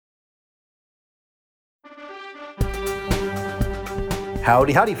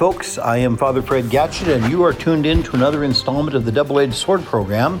Howdy, howdy, folks. I am Father Fred Gatchett, and you are tuned in to another installment of the Double-Edged Sword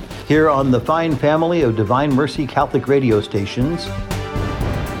program here on the fine family of Divine Mercy Catholic radio stations.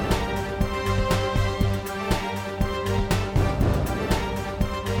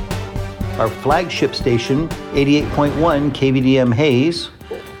 Our flagship station, 88.1 KVDM Hayes,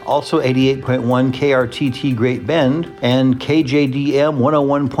 also 88.1 KRTT Great Bend, and KJDM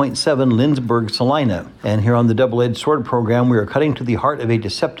 101.7 Lindsborg, Salina. And here on the Double-Edged Sword program, we are cutting to the heart of a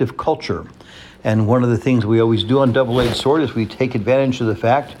deceptive culture. And one of the things we always do on Double-Edged Sword is we take advantage of the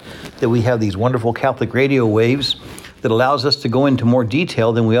fact that we have these wonderful Catholic radio waves that allows us to go into more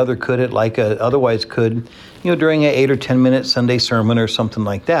detail than we otherwise could, during an 8 or 10 minute Sunday sermon or something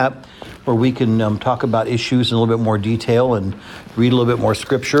like that, where we can talk about issues in a little bit more detail and read a little bit more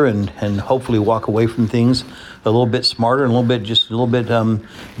scripture and hopefully walk away from things a little bit smarter and a little bit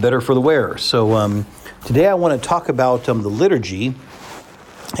better for the wearer. So today I want to talk about the liturgy,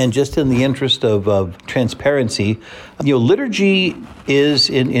 and just in the interest of transparency, liturgy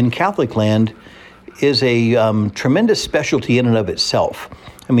is in Catholic land is a tremendous specialty in and of itself.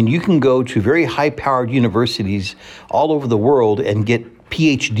 I mean, you can go to very high-powered universities all over the world and get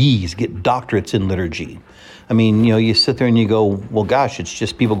PhDs, get doctorates in liturgy. I mean, you sit there and you go, well, gosh, it's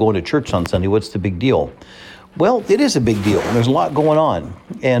just people going to church on Sunday. What's the big deal? Well, it is a big deal. There's a lot going on.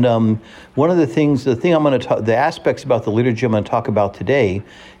 And one of the things, the aspects about the liturgy I'm going to talk about today,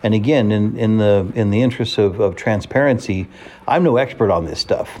 and again, in the interest of transparency, I'm no expert on this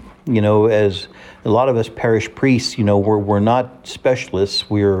stuff. As a lot of us parish priests, we're not specialists.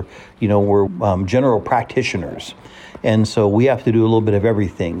 We're general practitioners. And so we have to do a little bit of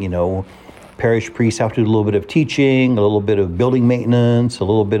everything, Parish priests have to do a little bit of teaching, a little bit of building maintenance, a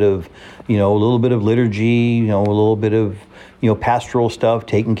little bit of liturgy, a little bit of, pastoral stuff,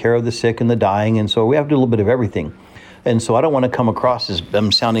 taking care of the sick and the dying. And so we have to do a little bit of everything. And so I don't want to come across as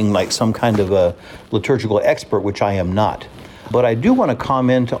I'm sounding like some kind of a liturgical expert, which I am not. But I do want to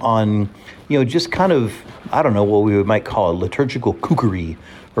comment on, just kind of, I don't know, what we might call a liturgical kookery,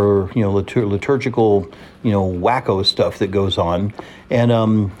 or liturgical wacko stuff that goes on,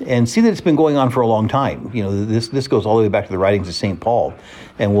 and see that it's been going on for a long time. This goes all the way back to the writings of St. Paul,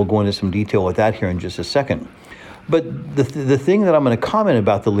 and we'll go into some detail with that here in just a second. But the thing that I'm going to comment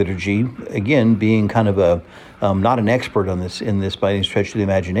about the liturgy, again, being kind of a not an expert on this by any stretch of the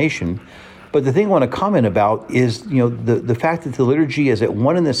imagination, but the thing I want to comment about is the fact that the liturgy is at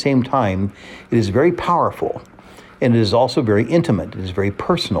one and the same time. It is very powerful. And it is also very intimate. It is very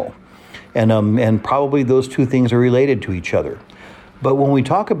personal. And probably those two things are related to each other. But when we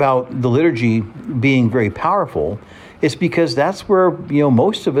talk about the liturgy being very powerful, it's because that's where,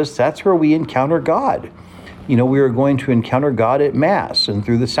 most of us, that's where we encounter God. We are going to encounter God at Mass and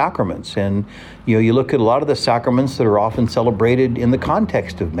through the sacraments. And, you look at a lot of the sacraments that are often celebrated in the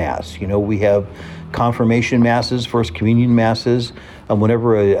context of Mass. We have confirmation masses, First Communion masses.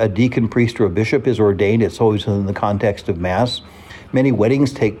 Whenever a deacon, priest, or a bishop is ordained, it's always in the context of Mass. Many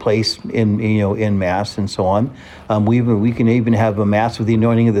weddings take place in Mass and so on. We can even have a Mass with the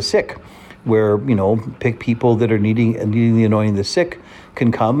anointing of the sick, where pick people that are needing the anointing of the sick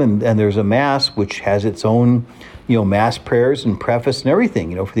can come, and there's a Mass which has its own Mass prayers and preface and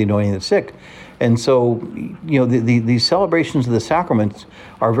everything for the anointing of the sick. And so, these celebrations of the sacraments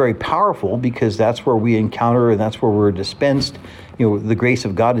are very powerful because that's where we encounter and that's where we're dispensed. The grace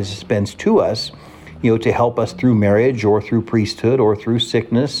of God is dispensed to us, to help us through marriage or through priesthood or through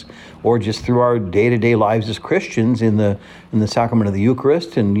sickness or just through our day-to-day lives as Christians in the sacrament of the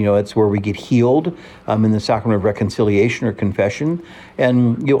Eucharist. And, it's where we get healed in the sacrament of reconciliation or confession.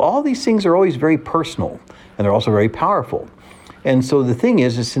 And, all these things are always very personal, and they're also very powerful. And so the thing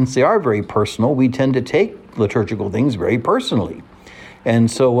is since they are very personal, we tend to take liturgical things very personally.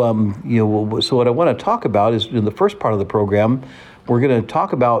 And so, so what I want to talk about is in the first part of the program, we're going to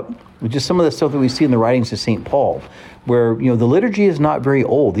talk about just some of the stuff that we see in the writings of St. Paul, where, the liturgy is not very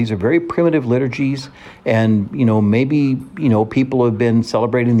old. These are very primitive liturgies. And, maybe, people have been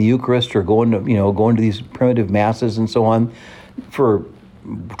celebrating the Eucharist or going to these primitive masses and so on for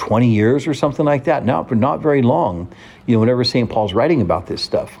 20 years or something like that. Not for not very long, whenever St. Paul's writing about this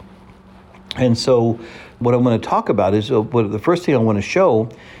stuff. And so what I'm going to talk about is the first thing I want to show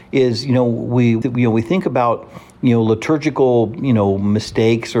is, we think about, liturgical,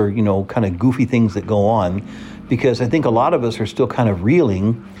 mistakes or, kind of goofy things that go on, because I think a lot of us are still kind of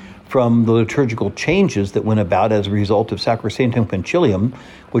reeling from the liturgical changes that went about as a result of Sacrosanctum Concilium,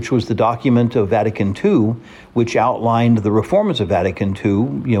 which was the document of Vatican II, which outlined the reforms of Vatican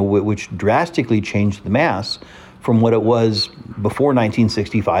II, which drastically changed the Mass from what it was before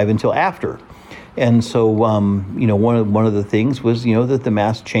 1965 until after. And so, one of the things was, that the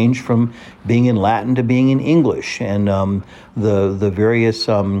Mass changed from being in Latin to being in English, and the various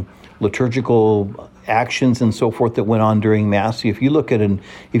liturgical actions and so forth that went on during Mass. If you look at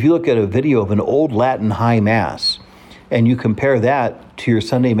a video of an old Latin High Mass, and you compare that to your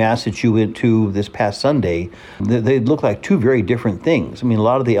Sunday Mass that you went to this past Sunday, they look like two very different things. I mean, a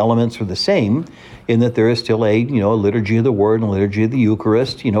lot of the elements are the same in that there is still a liturgy of the Word and a liturgy of the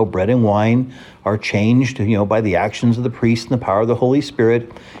Eucharist. Bread and wine are changed, by the actions of the priest and the power of the Holy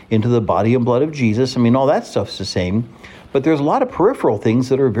Spirit into the body and blood of Jesus. I mean, all that stuff's the same, but there's a lot of peripheral things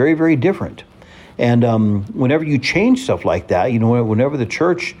that are very, very different. And whenever you change stuff like that, whenever the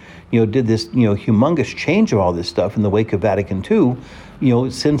church, did this, humongous change of all this stuff in the wake of Vatican II,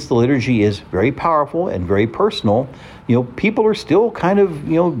 since the liturgy is very powerful and very personal, people are still kind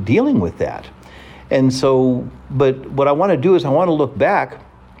of, dealing with that. And so, but what I want to do is I want to look back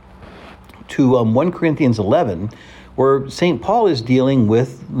to 1 Corinthians 11, where St. Paul is dealing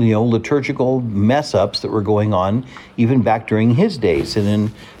with, liturgical mess-ups that were going on even back during his days. And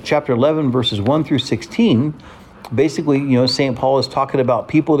in chapter 11, verses 1 through 16, basically, St. Paul is talking about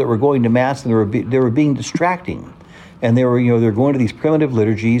people that were going to Mass and they were being distracting. And they were, they're going to these primitive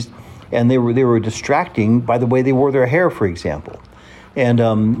liturgies, and they were distracting by the way they wore their hair, for example. And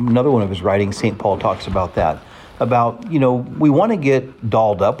another one of his writings, St. Paul talks about that. About, we want to get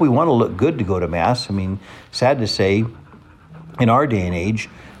dolled up. We want to look good to go to Mass. I mean, sad to say, in our day and age,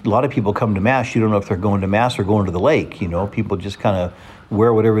 a lot of people come to Mass. You don't know if they're going to Mass or going to the lake. People just kind of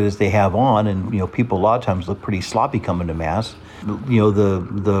wear whatever it is they have on. And, people a lot of times look pretty sloppy coming to Mass.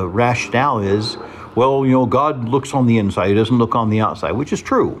 The rationale is, well, God looks on the inside. He doesn't look on the outside, which is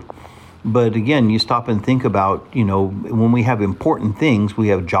true. But again, you stop and think about, when we have important things, we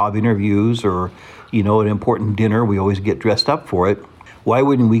have job interviews or, an important dinner, we always get dressed up for it. Why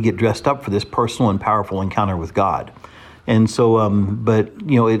wouldn't we get dressed up for this personal and powerful encounter with God? And so,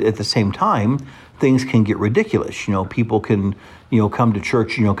 at the same time, things can get ridiculous. People can, come to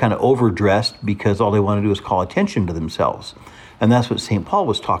church, kind of overdressed because all they want to do is call attention to themselves. And that's what St. Paul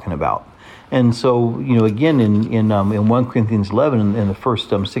was talking about. And so, again, in 1 Corinthians 11, in the first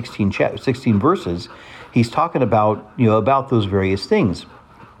 16 verses, he's talking about, about those various things,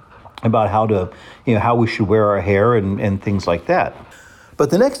 about how we should wear our hair and things like that. But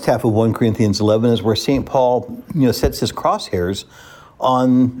the next half of 1 Corinthians 11 is where St. Paul, sets his crosshairs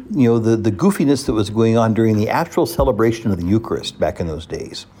on, the goofiness that was going on during the actual celebration of the Eucharist back in those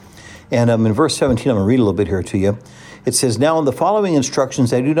days. And in verse 17, I'm going to read a little bit here to you. It says, "Now in the following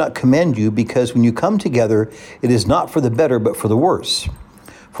instructions I do not commend you, because when you come together, it is not for the better, but for the worse.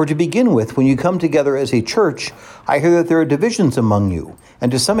 For to begin with, when you come together as a church, I hear that there are divisions among you,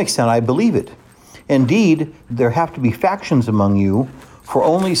 and to some extent I believe it. Indeed, there have to be factions among you, for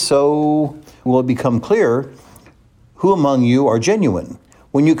only so will it become clear who among you are genuine.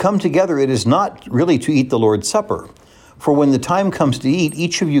 When you come together, it is not really to eat the Lord's Supper. For when the time comes to eat,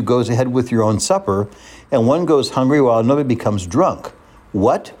 each of you goes ahead with your own supper, and one goes hungry while another becomes drunk.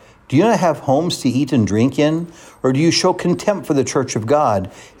 What? Do you not have homes to eat and drink in? Or do you show contempt for the church of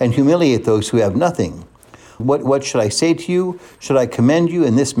God and humiliate those who have nothing? What should I say to you? Should I commend you?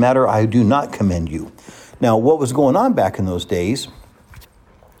 In this matter, I do not commend you." Now, what was going on back in those days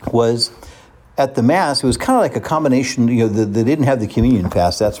was at the Mass, it was kind of like a combination, they didn't have the communion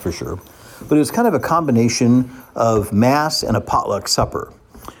fast, that's for sure. But it was kind of a combination of Mass and a potluck supper.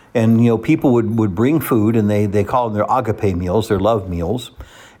 And, people would bring food, and they call them their agape meals, their love meals.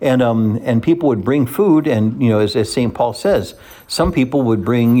 And people would bring food, and, as St. Paul says, some people would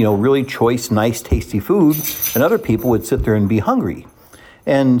bring, really choice, nice, tasty food, and other people would sit there and be hungry.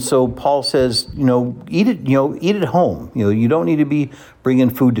 And so Paul says, eat at home. You don't need to be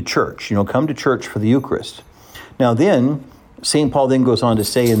bringing food to church. Come to church for the Eucharist. Now then, St. Paul then goes on to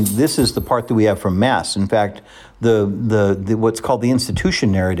say, and this is the part that we have from Mass. In fact, the what's called the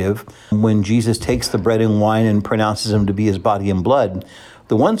institution narrative, when Jesus takes the bread and wine and pronounces them to be his body and blood,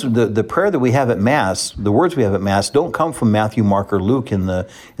 the prayer that we have at Mass, the words we have at Mass, don't come from Matthew, Mark, or Luke in the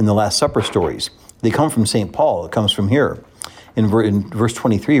Last Supper stories. They come from St. Paul. It comes from here. In verse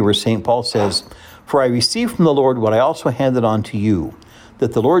 23, where St. Paul says, "For I received from the Lord what I also handed on to you,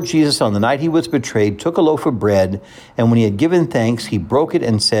 that the Lord Jesus, on the night he was betrayed, took a loaf of bread, and when he had given thanks, he broke it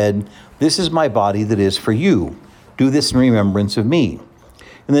and said, 'This is my body that is for you. Do this in remembrance of me.'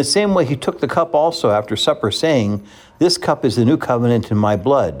 In the same way, he took the cup also after supper, saying, 'This cup is the new covenant in my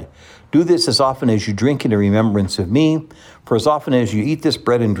blood. Do this as often as you drink it in remembrance of me. For as often as you eat this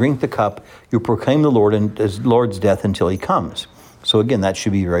bread and drink the cup, you proclaim the Lord's death until he comes.'" So again, that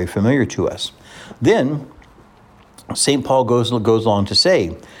should be very familiar to us. Then, St. Paul goes on to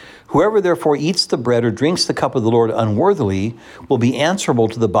say, whoever therefore eats the bread or drinks the cup of the Lord unworthily will be answerable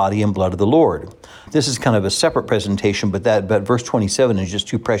to the body and blood of the Lord. This is kind of a separate presentation, but verse 27 is just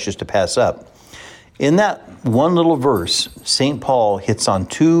too precious to pass up. In that one little verse, St. Paul hits on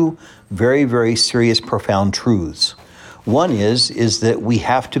two very, very serious, profound truths. One is that we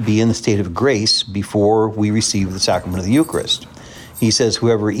have to be in the state of grace before we receive the sacrament of the Eucharist. He says,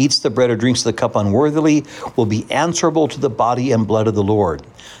 whoever eats the bread or drinks the cup unworthily will be answerable to the body and blood of the Lord.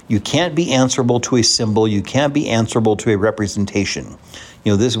 You can't be answerable to a symbol. You can't be answerable to a representation.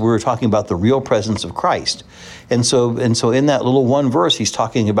 We're talking about the real presence of Christ. And so in that little one verse, he's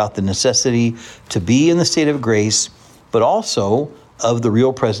talking about the necessity to be in the state of grace, but also of the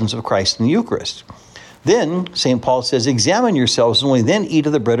real presence of Christ in the Eucharist. Then St. Paul says, examine yourselves and only then eat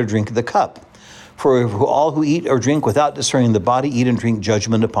of the bread or drink of the cup. For all who eat or drink without discerning the body eat and drink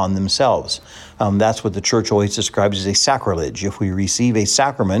judgment upon themselves. That's what the church always describes as a sacrilege. If we receive a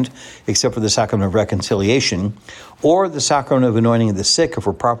sacrament, except for the sacrament of reconciliation, or the sacrament of anointing of the sick if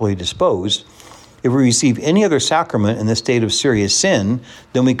we're properly disposed, if we receive any other sacrament in the state of serious sin,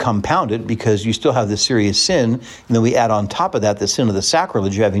 then we compound it because you still have the serious sin, and then we add on top of that the sin of the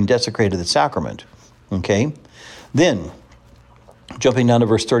sacrilege, having desecrated the sacrament. Okay? Then, jumping down to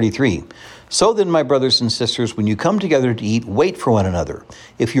verse 33. So then, my brothers and sisters, when you come together to eat, wait for one another.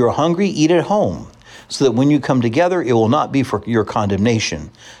 If you are hungry, eat at home, so that when you come together, it will not be for your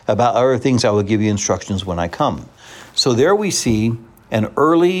condemnation. About other things, I will give you instructions when I come. So there we see an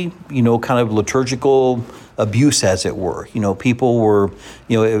early, kind of liturgical abuse, as it were. People were,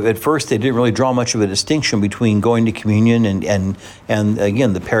 at first they didn't really draw much of a distinction between going to communion and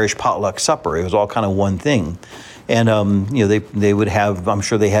again, the parish potluck supper. It was all kind of one thing. And, they would have, I'm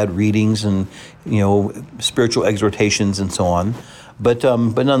sure they had readings and, spiritual exhortations and so on. But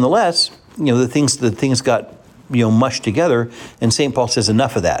nonetheless, the things got, mushed together. And St. Paul says,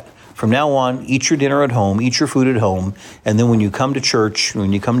 enough of that. From now on, eat your dinner at home, eat your food at home. And then when you come to church,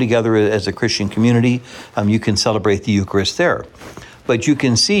 when you come together as a Christian community, you can celebrate the Eucharist there. But you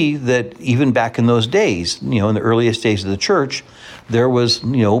can see that even back in those days, in the earliest days of the church, there was,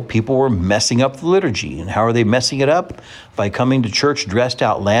 people were messing up the liturgy. And how are they messing it up? By coming to church dressed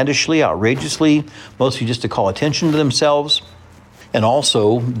outlandishly, outrageously, mostly just to call attention to themselves. And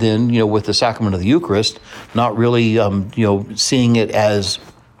also then, with the sacrament of the Eucharist, not really, seeing it as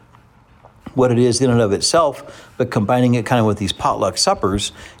what it is in and of itself, but combining it kind of with these potluck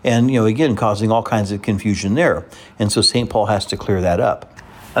suppers and, again, causing all kinds of confusion there. And so St. Paul has to clear that up.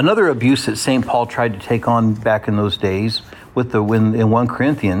 Another abuse that St. Paul tried to take on back in those days in 1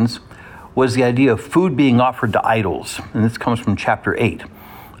 Corinthians was the idea of food being offered to idols. And this comes from chapter 8.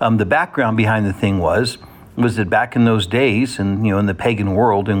 The background behind the thing was that back in those days and, in the pagan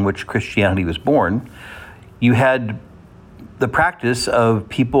world in which Christianity was born, you had the practice of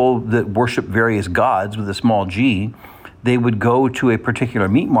people that worship various gods with a small g. They would go to a particular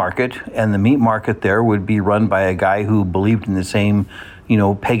meat market, and the meat market there would be run by a guy who believed in the same,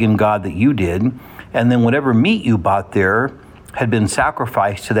 pagan god that you did. And then whatever meat you bought there had been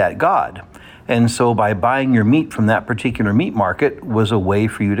sacrificed to that god. And so by buying your meat from that particular meat market was a way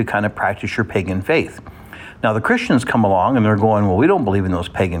for you to kind of practice your pagan faith. Now the Christians come along and they're going, well, we don't believe in those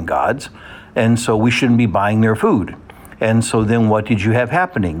pagan gods, and so we shouldn't be buying their food. And so then what did you have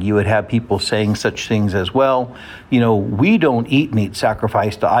happening? You would have people saying such things as, well, we don't eat meat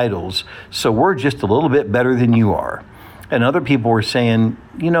sacrificed to idols, so we're just a little bit better than you are. And other people were saying,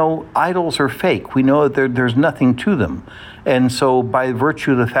 idols are fake. We know that there's nothing to them. And so by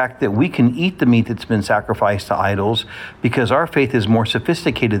virtue of the fact that we can eat the meat that's been sacrificed to idols, because our faith is more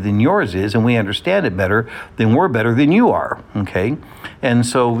sophisticated than yours is, and we understand it better, then we're better than you are, okay? And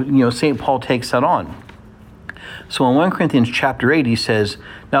so, St. Paul takes that on. So in 1 Corinthians chapter 8, he says,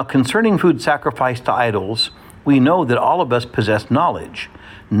 now concerning food sacrificed to idols, we know that all of us possess knowledge.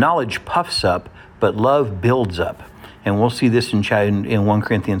 Knowledge puffs up, but love builds up. And we'll see this in 1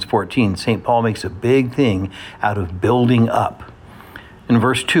 Corinthians 14. St. Paul makes a big thing out of building up. In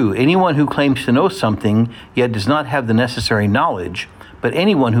verse 2, anyone who claims to know something, yet does not have the necessary knowledge, but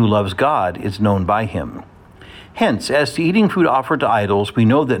anyone who loves God is known by him. Hence, as to eating food offered to idols, we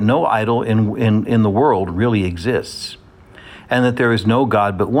know that no idol in the world really exists, and that there is no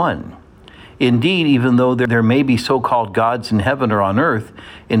God but one. Indeed, even though there may be so-called gods in heaven or on earth,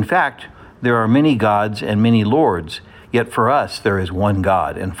 in fact, there are many gods and many lords, yet for us there is one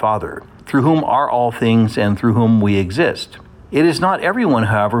God and Father, through whom are all things and through whom we exist. It is not everyone,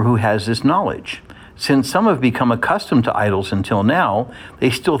 however, who has this knowledge. Since some have become accustomed to idols until now,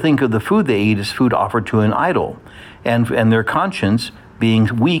 they still think of the food they eat as food offered to an idol, and their conscience,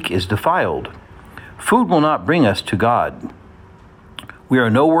 being weak, is defiled. Food will not bring us to God. We are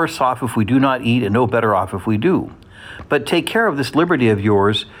no worse off if we do not eat and no better off if we do. But take care of this liberty of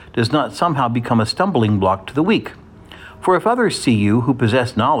yours does not somehow become a stumbling block to the weak. For if others see you who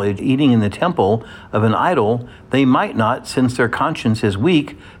possess knowledge eating in the temple of an idol, they might not, since their conscience is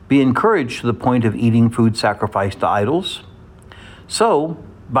weak, be encouraged to the point of eating food sacrificed to idols. So,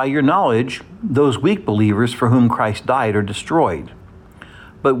 by your knowledge, those weak believers for whom Christ died are destroyed.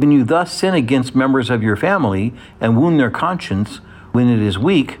 But when you thus sin against members of your family and wound their conscience when it is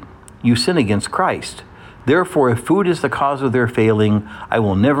weak, you sin against Christ. Therefore, if food is the cause of their failing, I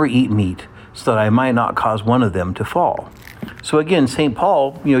will never eat meat, so that I might not cause one of them to fall. So again, St.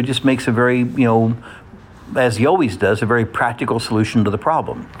 Paul, just makes a very, as he always does, a very practical solution to the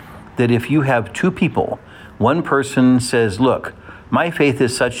problem. That if you have two people, one person says, look, my faith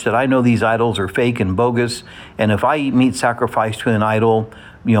is such that I know these idols are fake and bogus, and if I eat meat sacrificed to an idol,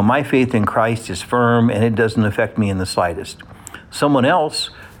 my faith in Christ is firm and it doesn't affect me in the slightest. Someone else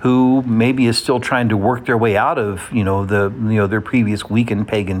who maybe is still trying to work their way out of, their previous weakened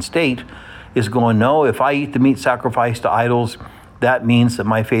pagan state is going, no, if I eat the meat sacrificed to idols, that means that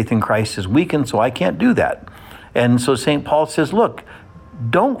my faith in Christ is weakened, so I can't do that. And so St. Paul says, look,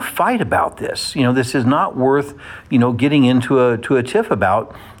 don't fight about this. This is not worth, getting into a tiff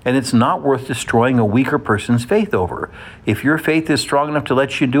about, and it's not worth destroying a weaker person's faith over. If your faith is strong enough to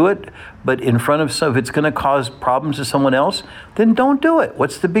let you do it, but in front of if it's going to cause problems to someone else, then don't do it.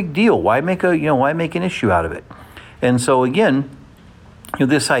 What's the big deal? Why make an issue out of it? And so again,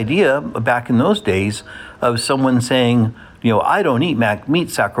 this idea back in those days of someone saying, I don't eat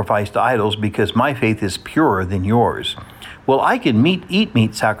meat sacrificed to idols because my faith is purer than yours. Well, I can eat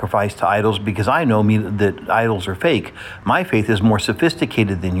meat sacrificed to idols because I know that idols are fake. My faith is more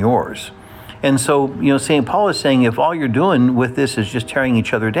sophisticated than yours. And so, St. Paul is saying if all you're doing with this is just tearing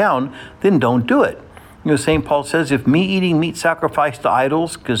each other down, then don't do it. St. Paul says if me eating meat sacrificed to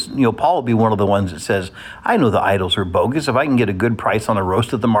idols, because, Paul will be one of the ones that says, I know the idols are bogus. If I can get a good price on a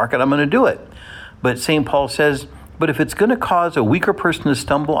roast at the market, I'm going to do it. But St. Paul says, but if it's going to cause a weaker person to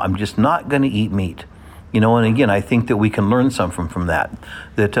stumble, I'm just not going to eat meat. And again, I think that we can learn something from that.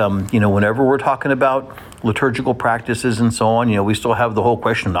 That, whenever we're talking about liturgical practices and so on, we still have the whole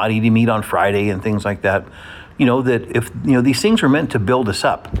question of not eating meat on Friday and things like that. That if, these things are meant to build us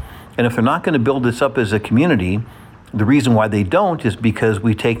up. And if they're not going to build us up as a community, the reason why they don't is because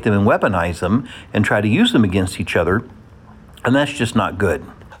we take them and weaponize them and try to use them against each other. And that's just not good.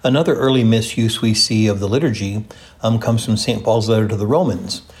 Another early misuse we see of the liturgy comes from St. Paul's letter to the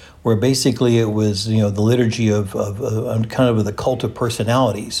Romans, where basically it was, the liturgy of kind of the cult of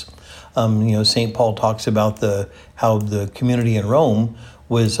personalities. St. Paul talks about how the community in Rome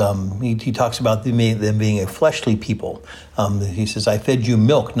was, he talks about them being a fleshly people. He says, I fed you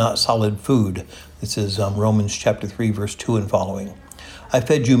milk, not solid food. This is Romans chapter 3, verse 2 and following. I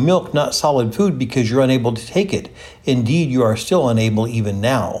fed you milk, not solid food, because you're unable to take it. Indeed, you are still unable even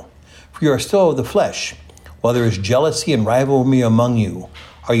now. For you are still of the flesh, while there is jealousy and rivalry among you.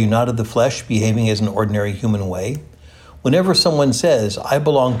 Are you not of the flesh, behaving as an ordinary human way? Whenever someone says, I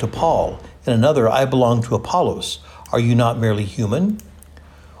belong to Paul, and another, I belong to Apollos, are you not merely human?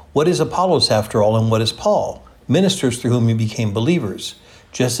 What is Apollos after all, and what is Paul? Ministers through whom you became believers,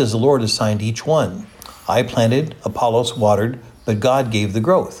 just as the Lord assigned each one. I planted, Apollos watered, but God gave the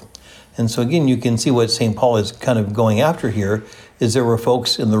growth. And so again, you can see what St. Paul is kind of going after here, is there were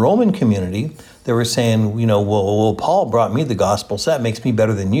folks in the Roman community that were saying, well, Paul brought me the gospel, so that makes me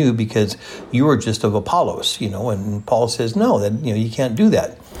better than you because you were just of Apollos, and Paul says, no, that, you can't do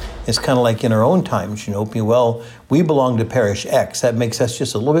that. It's kind of like in our own times, well, we belong to parish X. That makes us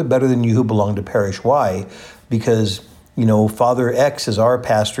just a little bit better than you who belong to parish Y because, Father X is our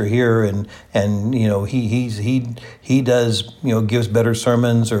pastor here and he does, gives better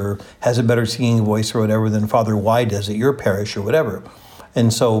sermons or has a better singing voice or whatever than Father Y does at your parish or whatever.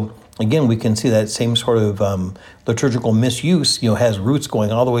 And so, again, we can see that same sort of liturgical misuse, has roots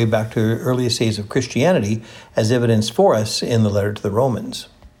going all the way back to the earliest days of Christianity as evidenced for us in the letter to the Romans.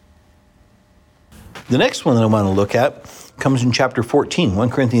 The next one that I want to look at comes in chapter 14, 1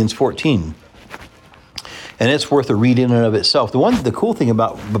 Corinthians 14. And it's worth a read in and of itself. The cool thing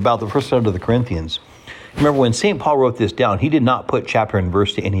about the first letter to the Corinthians, remember when St. Paul wrote this down, he did not put chapter and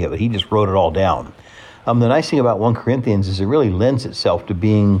verse to any of it. He just wrote it all down. The nice thing about 1 Corinthians is it really lends itself to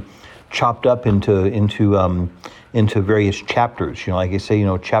being chopped up into various chapters. Like I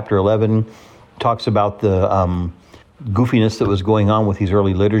say, chapter 11 talks about the goofiness that was going on with these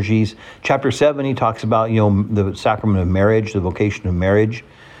early liturgies. Chapter 7, he talks about, the sacrament of marriage, the vocation of marriage,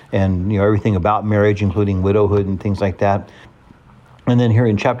 and, everything about marriage, including widowhood and things like that. And then here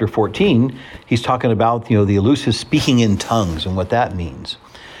in chapter 14, he's talking about, the elusive speaking in tongues and what that means.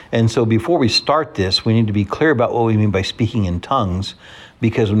 And so before we start this, we need to be clear about what we mean by speaking in tongues,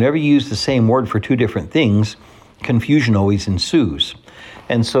 because whenever you use the same word for two different things, confusion always ensues.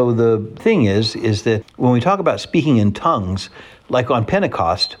 And so the thing is that when we talk about speaking in tongues, like on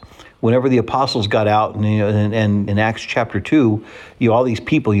Pentecost, whenever the apostles got out, and in Acts chapter 2, all these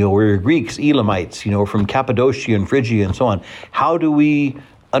people, were Greeks, Elamites, from Cappadocia and Phrygia and so on. How do we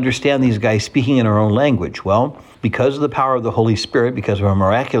understand these guys speaking in our own language? Well, because of the power of the Holy Spirit, because of a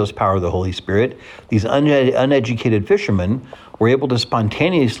miraculous power of the Holy Spirit, these uneducated fishermen were able to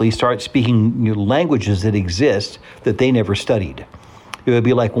spontaneously start speaking languages that exist that they never studied. It would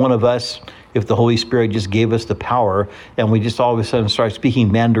be like one of us if the Holy Spirit just gave us the power and we just all of a sudden start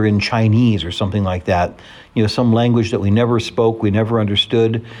speaking Mandarin Chinese or something like that. Some language that we never spoke, we never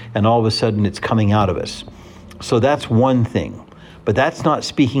understood, and all of a sudden it's coming out of us. So that's one thing. But that's not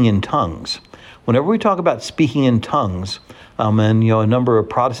speaking in tongues. Whenever we talk about speaking in tongues, and a number of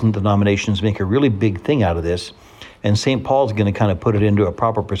Protestant denominations make a really big thing out of this, and St. Paul's going to kind of put it into a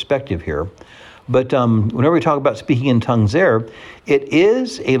proper perspective here. But whenever we talk about speaking in tongues there, it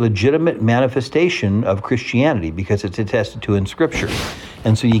is a legitimate manifestation of Christianity because it's attested to in Scripture.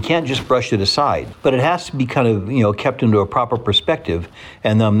 And so you can't just brush it aside. But it has to be kind of, kept into a proper perspective.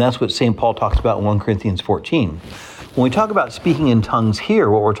 And that's what St. Paul talks about in 1 Corinthians 14. When we talk about speaking in tongues here,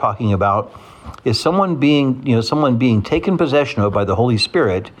 what we're talking about is someone being taken possession of by the Holy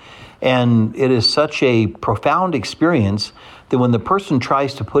Spirit. And it is such a profound experience that when the person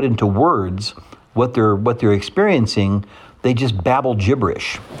tries to put into words what they're experiencing, they just babble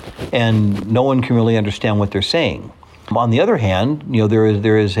gibberish, and no one can really understand what they're saying. On the other hand,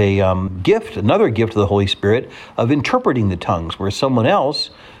 there is a gift, another gift of the Holy Spirit of interpreting the tongues, where someone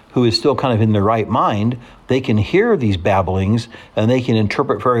else who is still kind of in their right mind, they can hear these babblings and they can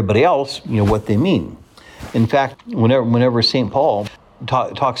interpret for everybody else, what they mean. In fact, whenever St. Paul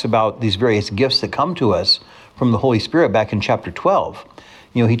talks about these various gifts that come to us from the Holy Spirit back in chapter 12,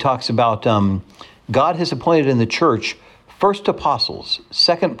 he talks about God has appointed in the church first apostles,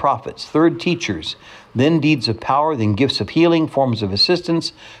 second prophets, third teachers, then deeds of power, then gifts of healing, forms of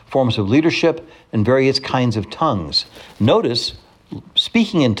assistance, forms of leadership, and various kinds of tongues. Notice,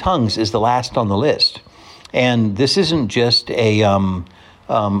 speaking in tongues is the last on the list. And this isn't just a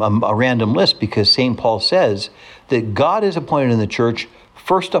random list, because St. Paul says that God has appointed in the church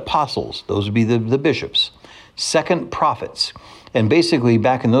first apostles, those would be the bishops, second prophets. And basically,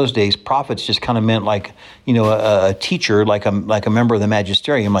 back in those days, prophets just kind of meant like, a teacher, like a member of the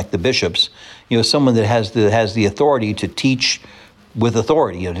magisterium, like the bishops, someone that has the authority to teach with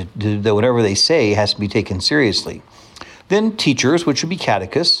authority, that whatever they say has to be taken seriously. Then teachers, which would be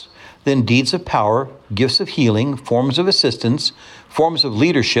catechists, then deeds of power, gifts of healing, forms of assistance, forms of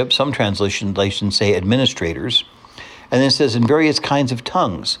leadership, some translations say administrators. And then it says in various kinds of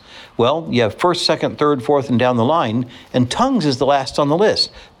tongues. Well, you have first, second, third, fourth, and down the line, and tongues is the last on the list.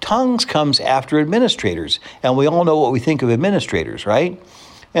 Tongues comes after administrators, and we all know what we think of administrators, right?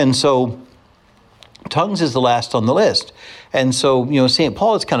 And so tongues is the last on the list. And so, St.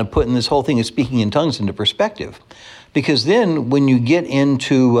 Paul is kind of putting this whole thing of speaking in tongues into perspective. Because then when you get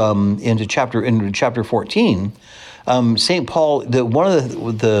into chapter 14, St. Paul,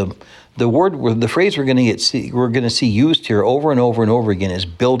 the phrase we're going to see used here over and over and over again is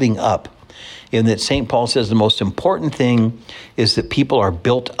building up. In that St. Paul says the most important thing is that people are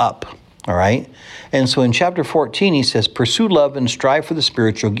built up, all right? And so in chapter 14, he says, pursue love and strive for the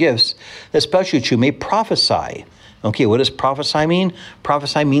spiritual gifts, especially that you may prophesy. Okay, what does prophesy mean?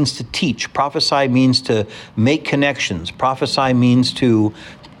 Prophesy means to teach. Prophesy means to make connections. Prophesy means to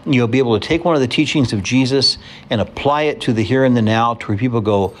be able to take one of the teachings of Jesus and apply it to the here and the now, to where people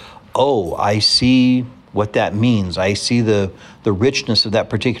go, oh, I see what that means. I see the richness of that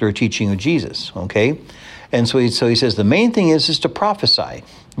particular teaching of Jesus, okay? And so he says the main thing is to prophesy.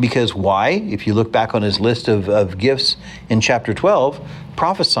 Because why? If you look back on his list of gifts in chapter 12,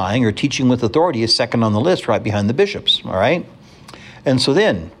 prophesying or teaching with authority is second on the list, right behind the bishops, all right? And so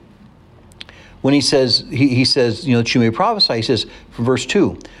then, when he says, that you may prophesy, he says, from verse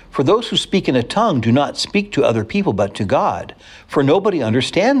 2, for those who speak in a tongue do not speak to other people, but to God, for nobody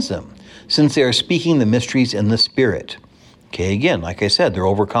understands them, since they are speaking the mysteries in the Spirit. Okay, again, like I said, they're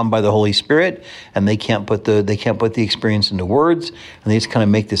overcome by the Holy Spirit, and they can't put the experience into words, and they just kind of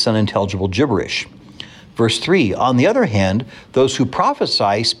make this unintelligible gibberish. Verse 3, on the other hand, those who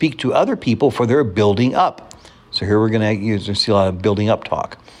prophesy speak to other people for their building up. So here we're going to see a lot of building up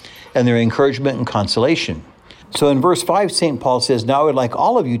talk. And their encouragement and consolation. So in verse 5, St. Paul says, now I would like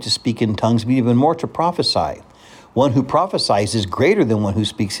all of you to speak in tongues, but even more to prophesy. One who prophesies is greater than one who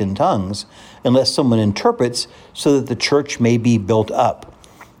speaks in tongues, unless someone interprets, so that the church may be built up.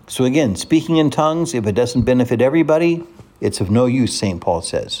 So again, speaking in tongues, if it doesn't benefit everybody, it's of no use, St. Paul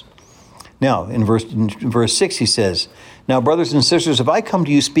says. Now, in verse 6, he says, "Now, brothers and sisters, if I come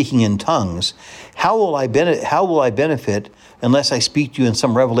to you speaking in tongues, how will I benefit unless I speak to you in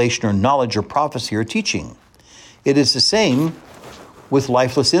some revelation or knowledge or prophecy or teaching? It is the same with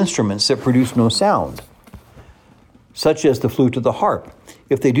lifeless instruments that produce no sound, such as the flute or the harp.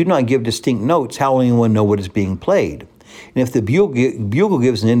 If they do not give distinct notes, how will anyone know what is being played? And if the bugle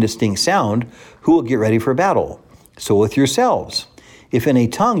gives an indistinct sound, who will get ready for battle? So with yourselves. If in a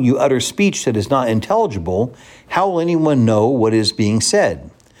tongue you utter speech that is not intelligible, how will anyone know what is being said?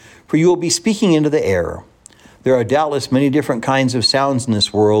 For you will be speaking into the air. There are doubtless many different kinds of sounds in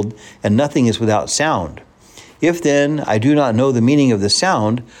this world, and nothing is without sound. If then I do not know the meaning of the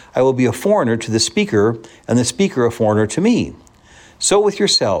sound, I will be a foreigner to the speaker, and the speaker a foreigner to me. So with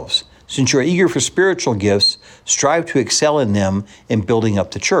yourselves, since you are eager for spiritual gifts, strive to excel in them in building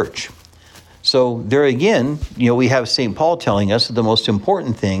up the church." So there again, we have St. Paul telling us that the most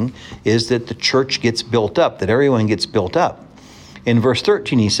important thing is that the church gets built up, that everyone gets built up. In verse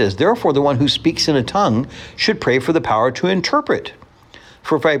 13, he says, "Therefore the one who speaks in a tongue should pray for the power to interpret.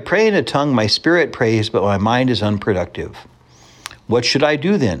 For if I pray in a tongue, my spirit prays, but my mind is unproductive. What should I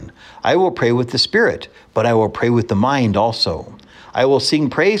do then? I will pray with the spirit, but I will pray with the mind also. I will sing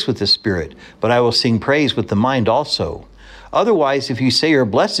praise with the spirit, but I will sing praise with the mind also. Otherwise, if you say your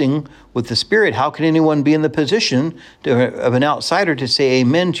blessing with the spirit, how can anyone be in the position of an outsider to say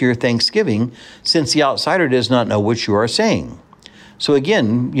amen to your thanksgiving, since the outsider does not know what you are saying?" So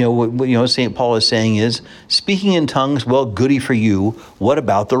again, what St. Paul is saying is, speaking in tongues, well, goody for you. What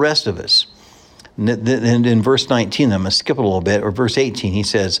about the rest of us? And in verse 19, I'm going to skip a little bit, or verse 18, he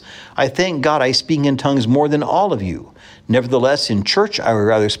says, "I thank God I speak in tongues more than all of you. Nevertheless, in church I would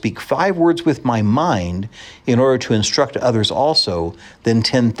rather speak 5 words with my mind in order to instruct others also than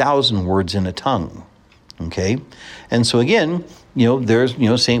 10,000 words in a tongue." Okay? And so again, there's,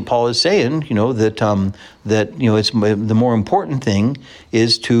 St. Paul is saying, that it's the more important thing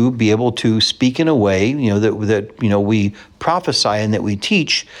is to be able to speak in a way, that we prophesy and that we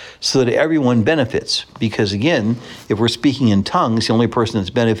teach so that everyone benefits. Because again, if we're speaking in tongues, the only person that's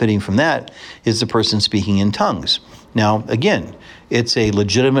benefiting from that is the person speaking in tongues. Now, again, it's a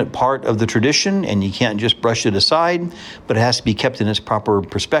legitimate part of the tradition, and you can't just brush it aside, but it has to be kept in its proper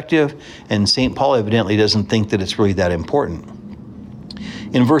perspective, and St. Paul evidently doesn't think that it's really that important.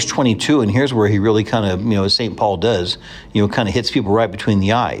 In verse 22, and here's where he really kind of, St. Paul does, kind of hits people right between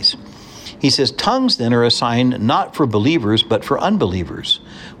the eyes. He says, "Tongues then are a sign not for believers, but for unbelievers,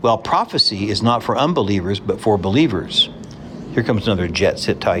 while prophecy is not for unbelievers, but for believers." Here comes another jet,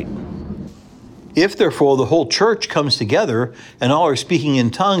 sit tight. "If therefore the whole church comes together and all are speaking in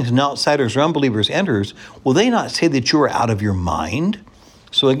tongues and outsiders or unbelievers enters, will they not say that you are out of your mind?"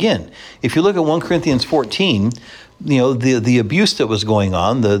 So again, if you look at 1 Corinthians 14, the abuse that was going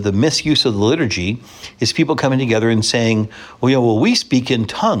on, the misuse of the liturgy, is people coming together and saying, well, we speak in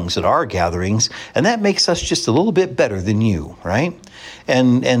tongues at our gatherings, and that makes us just a little bit better than you, right?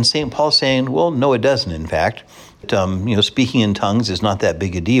 And St. Paul's saying, well, no, it doesn't, in fact. Speaking in tongues is not that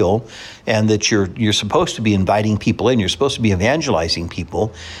big a deal, and that you're supposed to be inviting people in. You're supposed to be evangelizing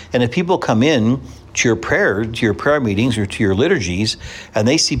people, and if people come in to your prayer meetings or to your liturgies, and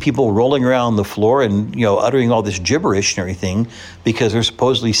they see people rolling around the floor and uttering all this gibberish and everything because they're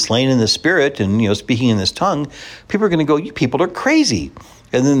supposedly slain in the spirit and speaking in this tongue, people are going to go, "You people are crazy,"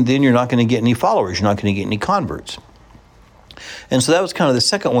 and then you're not going to get any followers. You're not going to get any converts. And so that was kind of the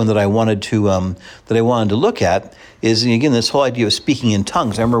second one that I wanted to look at is, again, this whole idea of speaking in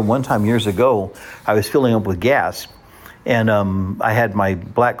tongues. I remember one time years ago, I was filling up with gas, and I had my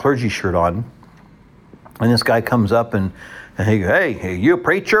black clergy shirt on, and this guy comes up and he goes, "Hey, you a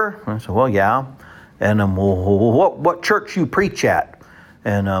preacher?" I said, "Well, yeah." And well, what church you preach at?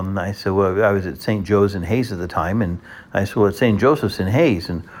 And I said, "Well, I was at St. Joe's in Hayes at the time." And I said, "Well, at St. Joseph's in Hayes."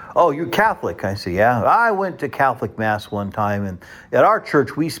 And, "Oh, you're Catholic?" I said, "Yeah, I went to Catholic Mass one time, and at our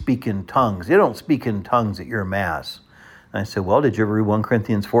church, we speak in tongues. You don't speak in tongues at your Mass." And I said, "Well, did you ever read 1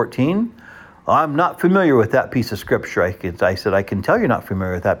 Corinthians 14? "I'm not familiar with that piece of scripture." I said, "I can tell you're not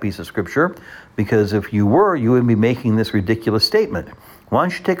familiar with that piece of scripture, because if you were, you wouldn't be making this ridiculous statement. Why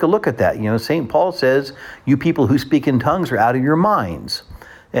don't you take a look at that? St. Paul says, you people who speak in tongues are out of your minds."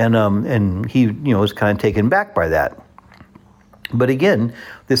 And he, was kind of taken back by that. But again,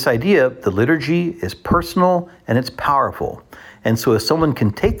 this idea, the liturgy is personal and it's powerful. And so if someone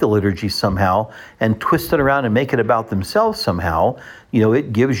can take the liturgy somehow and twist it around and make it about themselves somehow,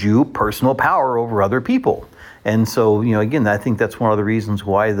 it gives you personal power over other people. And so, again, I think that's one of the reasons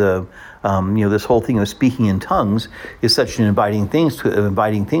why this whole thing of speaking in tongues is such an inviting thing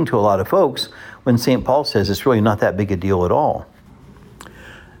to a lot of folks, when St. Paul says it's really not that big a deal at all.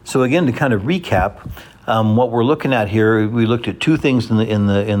 So again, to kind of recap, what we're looking at here, we looked at two things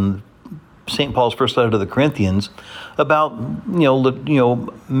in St. Paul's first letter to the Corinthians about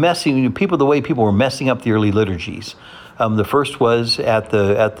messing people, the way people were messing up the early liturgies. The first was at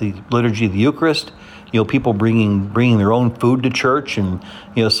the liturgy of the Eucharist. People bringing their own food to church, and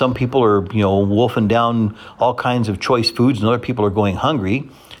some people are wolfing down all kinds of choice foods, and other people are going hungry.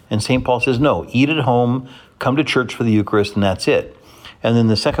 And St. Paul says, no, eat at home, come to church for the Eucharist, and that's it. And then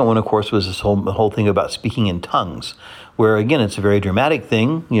the second one, of course, was this whole thing about speaking in tongues, where again it's a very dramatic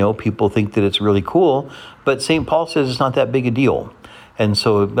thing. People think that it's really cool, but St. Paul says it's not that big a deal. And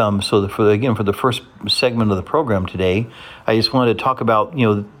so, for the first segment of the program today, I just wanted to talk about,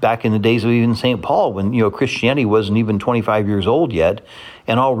 back in the days of even St. Paul, when, Christianity wasn't even 25 years old yet.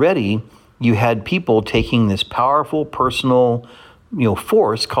 And already you had people taking this powerful personal,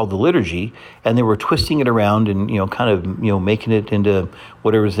 force called the liturgy, and they were twisting it around and, making it into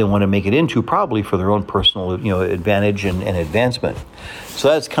whatever they want to make it into, probably for their own personal, advantage and advancement. So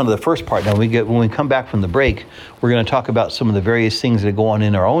that's kind of the first part. Now when we come back from the break, we're going to talk about some of the various things that go on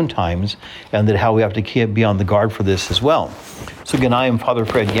in our own times, and that how we have to be on the guard for this as well. So again, I am Father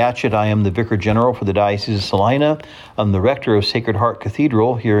Fred Gatchett. I am the Vicar General for the Diocese of Salina. I'm the rector of Sacred Heart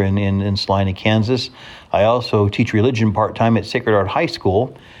Cathedral here in Salina, Kansas. I also teach religion part-time at Sacred Heart High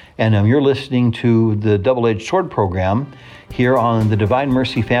School. And you're listening to the Double-Edged Sword program here on the Divine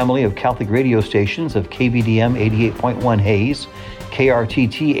Mercy family of Catholic radio stations of KVDM 88.1 Hayes,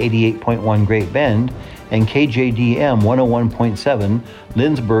 KRTT 88.1 Great Bend, and KJDM 101.7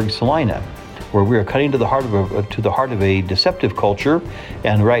 Lindsborg, Salina, where we are cutting to the heart of a deceptive culture.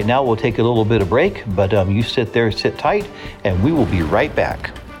 And right now we'll take a little bit of break, but you sit tight, and we will be right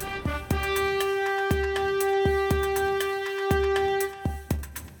back.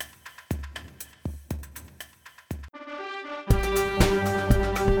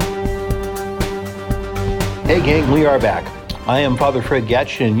 Hey gang, we are back. I am Father Fred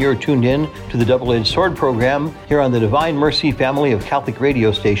Gatchett, and you're tuned in to the Double-Edged Sword program here on the Divine Mercy family of Catholic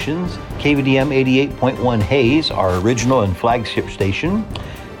radio stations, KVDM 88.1 Hayes, our original and flagship station,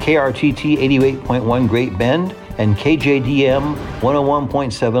 KRTT 88.1 Great Bend, and KJDM 101.7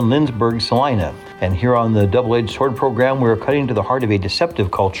 Lindsborg, Salina. And here on the Double-Edged Sword program, we're cutting to the heart of a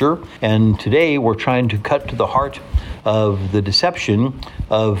deceptive culture. And today we're trying to cut to the heart of the deception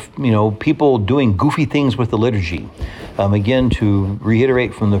of, people doing goofy things with the liturgy. Again, to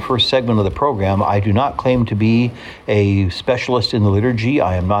reiterate from the first segment of the program, I do not claim to be a specialist in the liturgy.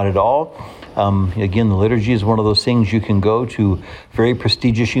 I am not at all. Again, the liturgy is one of those things you can go to very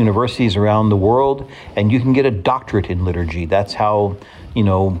prestigious universities around the world, and you can get a doctorate in liturgy. That's how,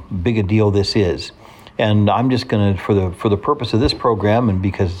 big a deal this is. And I'm just going to, for the purpose of this program, and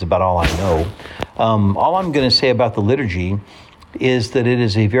because it's about all I know, all I'm going to say about the liturgy is that it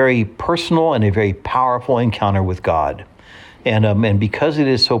is a very personal and a very powerful encounter with God. And because it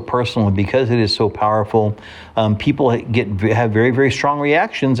is so personal and because it is so powerful, people have very, very strong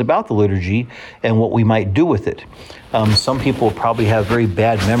reactions about the liturgy and what we might do with it. Some people probably have very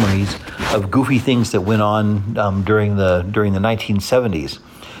bad memories of goofy things that went on during the 1970s.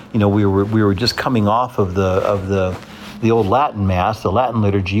 We were just coming off of the old Latin Mass, the Latin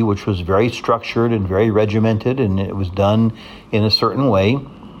liturgy, which was very structured and very regimented, and it was done in a certain way.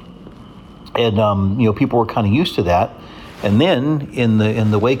 And people were kind of used to that. And then in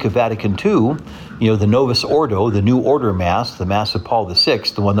the wake of Vatican II, the Novus Ordo, the New Order Mass, the Mass of Paul VI,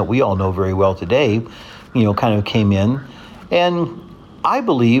 the one that we all know very well today, kind of came in. And I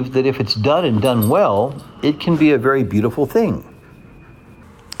believe that if it's done and done well, it can be a very beautiful thing.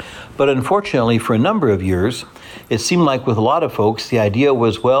 But unfortunately, for a number of years, it seemed like with a lot of folks, the idea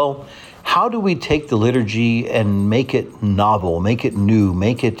was, well, how do we take the liturgy and make it novel, make it new,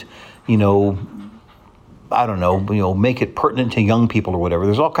 make it, make it pertinent to young people or whatever.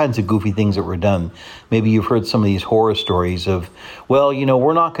 There's all kinds of goofy things that were done. Maybe you've heard some of these horror stories of, well,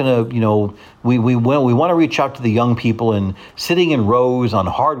 we're not going to, we want to reach out to the young people, and sitting in rows on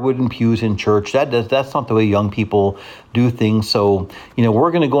hard wooden pews in church, that's not the way young people do things. So,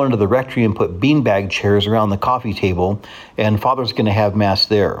 we're going to go into the rectory and put beanbag chairs around the coffee table, and Father's going to have Mass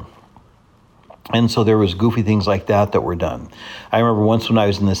there. And so there was goofy things like that were done. I remember once when I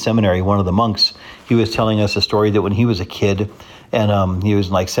was in the seminary, one of the monks, he was telling us a story that when he was a kid, and he was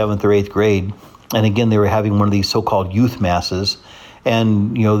in like 7th or 8th grade, and again, they were having one of these so-called youth masses,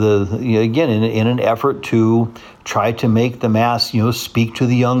 and again, in an effort to try to make the Mass, speak to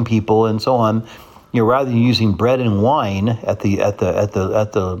the young people and so on, rather than using bread and wine at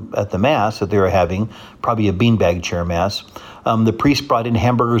the mass that they were having, probably a beanbag chair mass, the priest brought in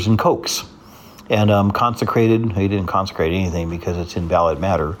hamburgers and Cokes, and consecrated. He didn't consecrate anything because it's invalid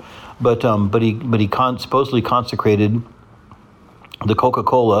matter, but he supposedly consecrated the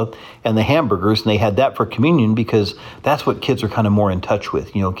Coca-Cola and the hamburgers, and they had that for communion because that's what kids are kind of more in touch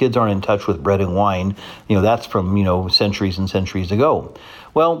with. Kids aren't in touch with bread and wine. That's from centuries and centuries ago.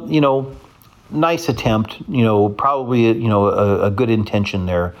 Well, nice attempt. Probably a good intention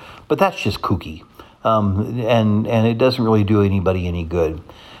there, but that's just kooky, and it doesn't really do anybody any good.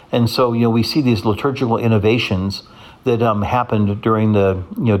 And so we see these liturgical innovations that happened during the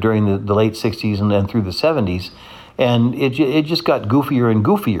late '60s and then through the '70s. And it just got goofier and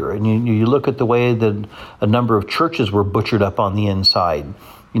goofier. And you look at the way that a number of churches were butchered up on the inside,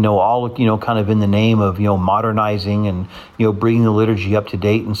 all kind of in the name of modernizing and bringing the liturgy up to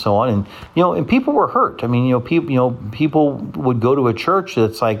date and so on. And people were hurt. I mean, people would go to a church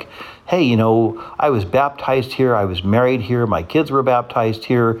that's like, hey, I was baptized here, I was married here, my kids were baptized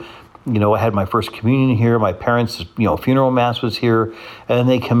here. I had my first communion here. My parents' funeral mass was here, and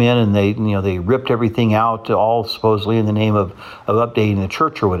they come in and they ripped everything out, all supposedly in the name of updating the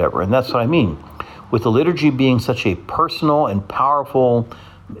church or whatever. And that's what I mean. With the liturgy being such a personal and powerful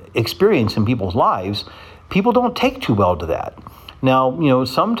experience in people's lives, people don't take too well to that. Now,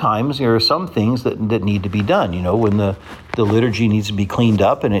 sometimes there are some things that need to be done. When the liturgy needs to be cleaned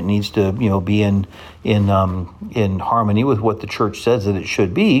up and it needs to, be in harmony with what the church says that it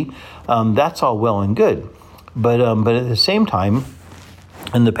should be. That's all well and good, but at the same time,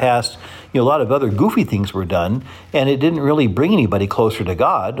 in the past, a lot of other goofy things were done, and it didn't really bring anybody closer to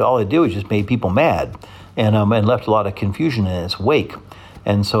God. All it did was just made people mad, and left a lot of confusion in its wake.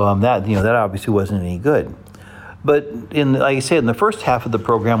 And so that obviously wasn't any good. But like I said, in the first half of the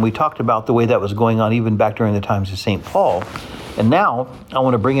program, we talked about the way that was going on even back during the times of St. Paul. And now I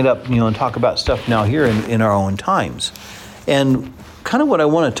want to bring it up, and talk about stuff now here in our own times. And kind of what I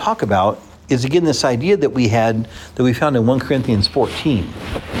want to talk about is, again, this idea that we found in 1 Corinthians 14.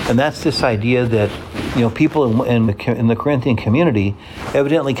 And that's this idea that, people in the Corinthian community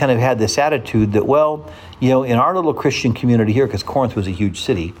evidently kind of had this attitude that, well, in our little Christian community here, because Corinth was a huge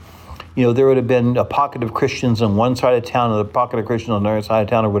city, there would have been a pocket of Christians on one side of town and a pocket of Christians on the other side of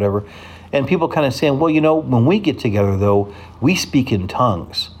town or whatever. And people kind of saying, well, when we get together, though, we speak in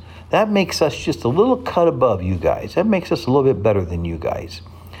tongues. That makes us just a little cut above you guys. That makes us a little bit better than you guys.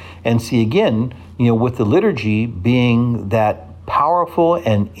 And see, again, with the liturgy being that powerful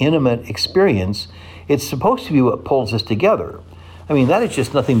and intimate experience, it's supposed to be what pulls us together. I mean, that is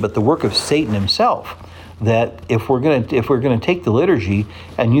just nothing but the work of Satan himself. That if we're gonna take the liturgy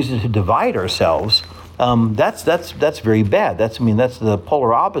and use it to divide ourselves, that's very bad. That's the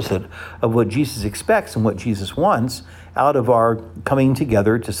polar opposite of what Jesus expects and what Jesus wants out of our coming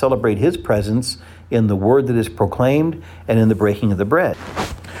together to celebrate his presence in the word that is proclaimed and in the breaking of the bread.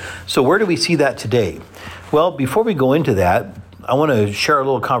 So where do we see that today? Well, before we go into that, I want to share a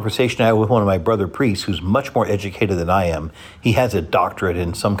little conversation I had with one of my brother priests who's much more educated than I am. He has a doctorate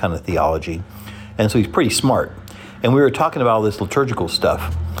in some kind of theology. And so he's pretty smart. And we were talking about all this liturgical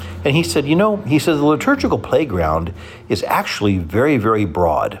stuff. And he said, the liturgical playground is actually very, very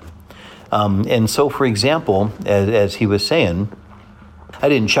broad. And so, for example, as he was saying, I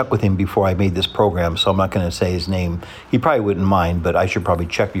didn't check with him before I made this program, so I'm not going to say his name. He probably wouldn't mind, but I should probably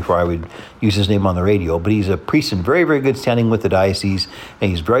check before I would use his name on the radio. But he's a priest in very, very good standing with the diocese, and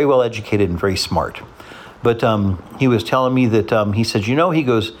he's very well educated and very smart. But he was telling me that, he said, he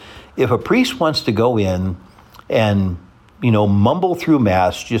goes, if a priest wants to go in and, mumble through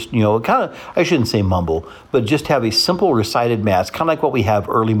Mass, just, kind of, I shouldn't say mumble, but just have a simple recited Mass, kind of like what we have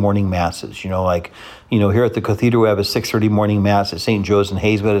early morning Masses, here at the cathedral we have a 6:30 morning Mass, at St. Joe's in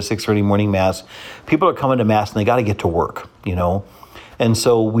Hayes we have a 6:30 morning Mass. People are coming to Mass and they got to get to work, And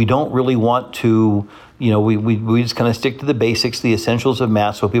so we don't really want to, we just kind of stick to the basics, the essentials of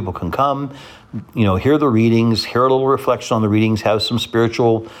Mass so people can come, hear the readings, hear a little reflection on the readings, have some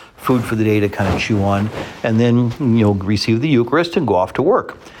spiritual food for the day to kind of chew on, and then, receive the Eucharist and go off to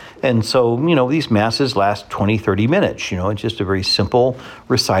work. And so, these Masses last 20, 30 minutes, it's just a very simple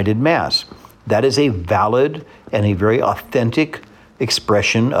recited Mass. That is a valid and a very authentic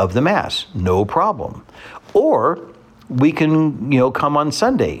expression of the Mass, no problem. Or we can, come on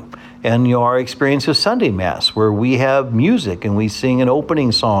Sunday and, our experience of Sunday Mass, where we have music and we sing an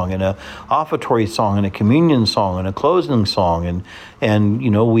opening song and a offertory song and a communion song and a closing song. And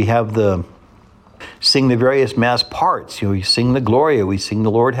we have the sing the various Mass parts. We sing the Gloria, we sing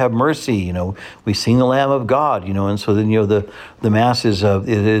the Lord have mercy, we sing the Lamb of God, and so then, the Mass is it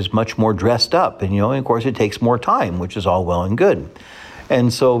is much more dressed up, and, of course it takes more time, which is all well and good.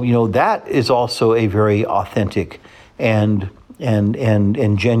 And so, that is also a very authentic and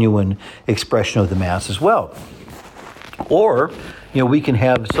genuine expression of the Mass as well. Or, we can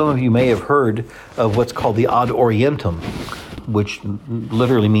have, some of you may have heard of what's called the Ad Orientem, which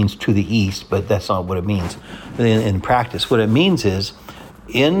literally means to the east, but that's not what it means in practice. What it means is,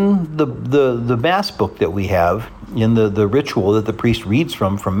 in the Mass book that we have, in the ritual that the priest reads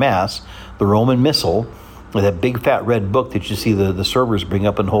from Mass, the Roman Missal, that big fat red book that you see the servers bring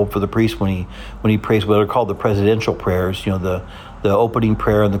up and hold for the priest when he prays what are called the presidential prayers, the opening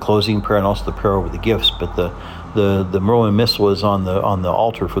prayer and the closing prayer and also the prayer over the gifts. But the Roman Missal is on the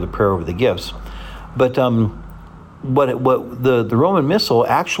altar for the prayer over the gifts. But what the Roman Missal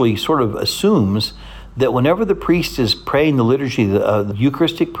actually sort of assumes that whenever the priest is praying the liturgy, the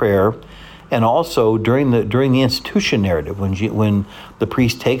Eucharistic prayer, and also during the institution narrative, when the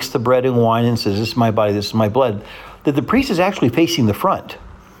priest takes the bread and wine and says, "This is my body, this is my blood," that the priest is actually facing the front.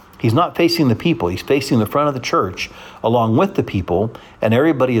 He's not facing the people. He's facing the front of the church along with the people, and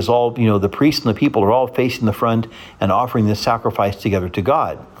everybody is all, the priest and the people are all facing the front and offering this sacrifice together to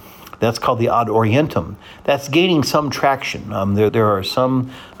God. That's called the Ad Orientem. That's gaining some traction. There are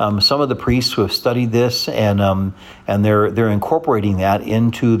some of the priests who have studied this, and they're incorporating that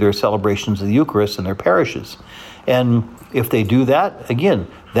into their celebrations of the Eucharist in their parishes. And if they do that, again,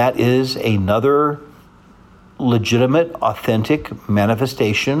 that is another legitimate, authentic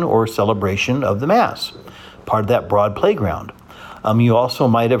manifestation or celebration of the Mass, part of that broad playground. You also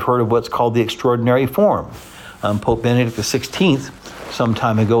might have heard of what's called the extraordinary form. Pope Benedict XVI some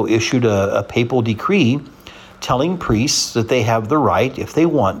time ago issued a papal decree telling priests that they have the right, if they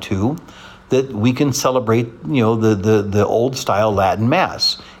want to, that we can celebrate, the old style Latin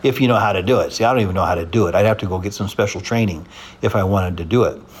Mass, if you know how to do it. See, I don't even know how to do it. I'd have to go get some special training if I wanted to do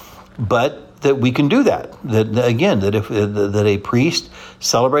it. But that we can do that. That a priest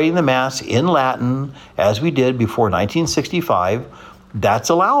celebrating the Mass in Latin, as we did before 1965, that's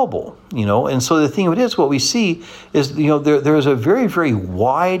allowable, And so the thing of it is, what we see is, there is a very, very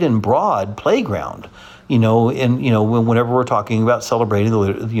wide and broad playground, whenever we're talking about celebrating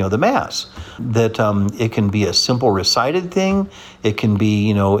the Mass, that it can be a simple recited thing, it can be,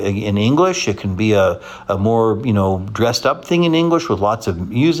 in English, it can be a more, dressed up thing in English with lots of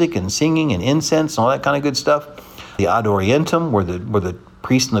music and singing and incense and all that kind of good stuff. The Ad Orientem, where the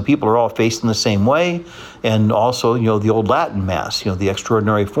priest and the people are all facing the same way, and also, the old Latin Mass, the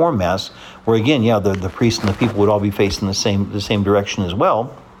extraordinary form Mass, where again, the priest and the people would all be facing the same direction as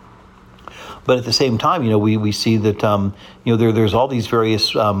well. But at the same time, we see that there's all these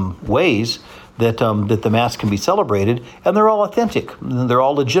various ways that the Mass can be celebrated, and they're all authentic, they're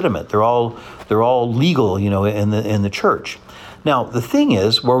all legitimate, they're all legal, in the church. Now, the thing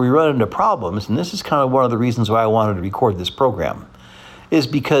is, where we run into problems, and this is kind of one of the reasons why I wanted to record this program, is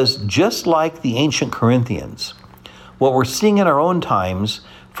because just like the ancient Corinthians, what we're seeing in our own times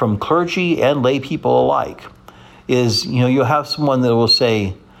from clergy and lay people alike is, you'll have someone that will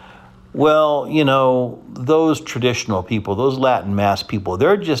say, well, those traditional people, those Latin Mass people,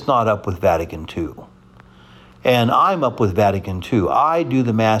 they're just not up with Vatican II. And I'm up with Vatican II. I do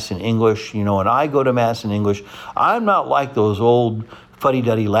the Mass in English, and I go to Mass in English. I'm not like those old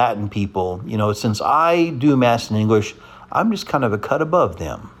fuddy-duddy Latin people. Since I do Mass in English, I'm just kind of a cut above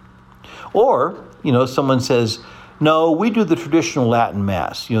them. Or, someone says, no, we do the traditional Latin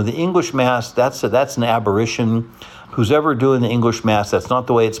Mass. The English Mass, that's an aberration. Who's ever doing the English Mass, that's not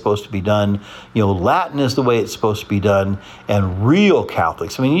the way it's supposed to be done. Latin is the way it's supposed to be done. And real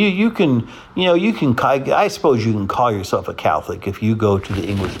Catholics, I mean, I suppose you can call yourself a Catholic if you go to the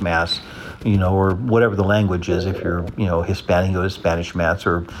English Mass, or whatever the language is. If you're, Hispanic, you go to Spanish Mass,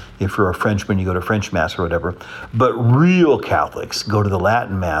 or if you're a Frenchman, you go to French Mass or whatever. But real Catholics go to the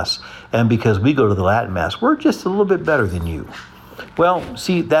Latin Mass, and because we go to the Latin Mass, we're just a little bit better than you. Well,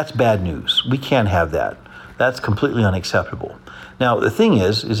 see, that's bad news. We can't have that. That's completely unacceptable. Now, the thing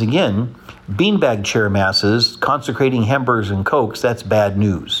is again, beanbag chair masses, consecrating hamburgers and cokes, that's bad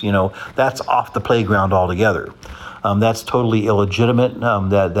news. That's off the playground altogether. That's totally illegitimate.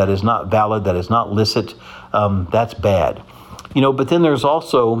 That is not valid. That is not licit. That's bad. But then there's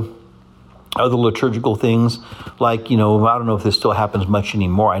also other liturgical things like, I don't know if this still happens much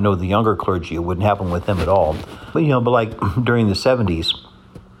anymore. I know the younger clergy, it wouldn't happen with them at all. But, but like during the 70s,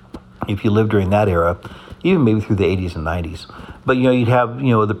 if you lived during that era, even maybe through the 80s and 90s. But, you'd have,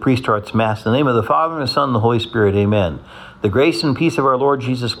 the priest starts Mass in the name of the Father, and the Son, and the Holy Spirit, amen. The grace and peace of our Lord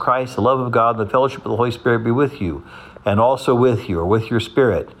Jesus Christ, the love of God, and the fellowship of the Holy Spirit be with you, and also with you, or with your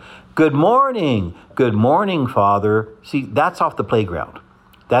spirit. Good morning. Good morning, Father. See, that's off the playground.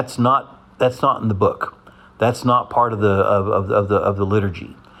 That's not in the book. That's not part of the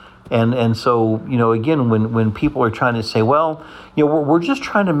liturgy. And so, again, when people are trying to say, well, we're just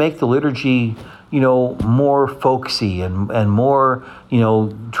trying to make the liturgy, more folksy and more,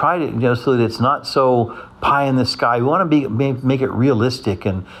 try to, so that it's not so pie in the sky. We want to make it realistic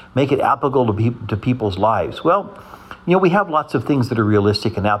and make it applicable to people's lives. Well, we have lots of things that are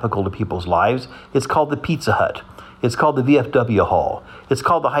realistic and applicable to people's lives. It's called the Pizza Hut. It's called the VFW Hall. It's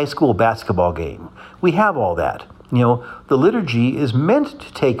called the high school basketball game. We have all that. The liturgy is meant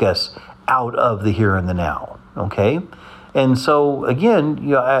to take us out of the here and the now. Okay, and so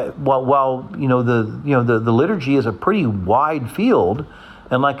again, while the liturgy is a pretty wide field,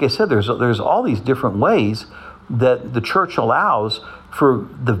 and like I said, there's all these different ways that the church allows for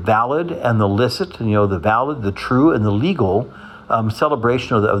the valid and the licit, the valid, the true, and the legal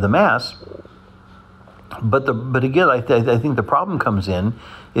celebration of the Mass. But again, I think the problem comes in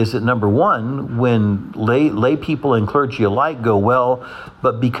is that, number one, when lay people and clergy alike go, well,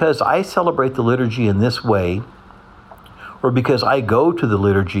 but because I celebrate the liturgy in this way, or because I go to the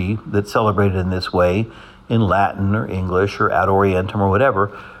liturgy that's celebrated in this way, in Latin or English or ad orientem or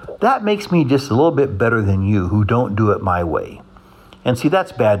whatever, that makes me just a little bit better than you who don't do it my way. And see,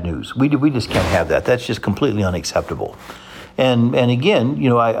 that's bad news. We just can't have that. That's just completely unacceptable. And again,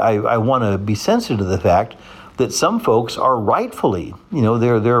 I want to be sensitive to the fact that some folks are rightfully,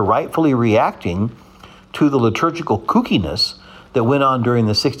 they're rightfully reacting to the liturgical kookiness that went on during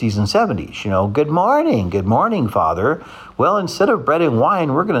the 60s and 70s. Good morning, Father. Well, instead of bread and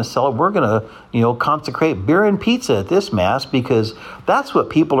wine, we're going to consecrate beer and pizza at this Mass, because that's what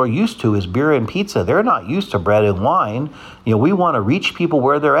people are used to, is beer and pizza. They're not used to bread and wine. We want to reach people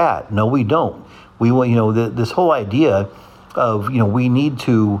where they're at. No, we don't. We want, this whole idea of, we need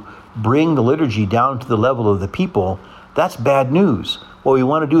to bring the liturgy down to the level of the people. That's bad news. What we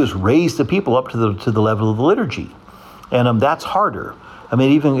want to do is raise the people up to the level of the liturgy. And that's harder. I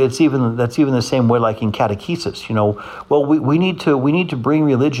mean, that's even the same way, like in catechesis. Well, we need to bring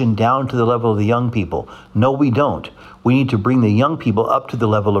religion down to the level of the young people. No, we don't. We need to bring the young people up to the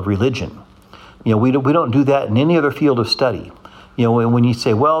level of religion. We don't do that in any other field of study. When you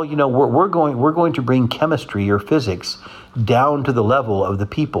say, well, we're going to bring chemistry or physics down to the level of the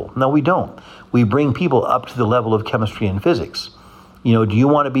people. No, we don't. We bring people up to the level of chemistry and physics. Do you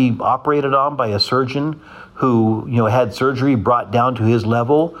want to be operated on by a surgeon who, had surgery brought down to his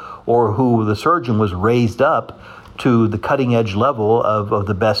level, or who the surgeon was raised up to the cutting edge level of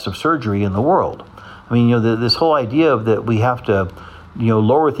the best of surgery in the world? I mean, this whole idea of that we have to,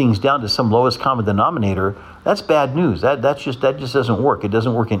 lower things down to some lowest common denominator, that's bad news. That just doesn't work. It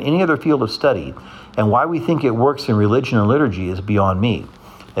doesn't work in any other field of study. And why we think it works in religion and liturgy is beyond me.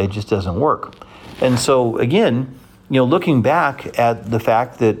 It just doesn't work. And so again, looking back at the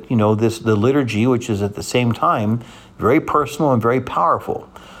fact that, the liturgy, which is at the same time very personal and very powerful,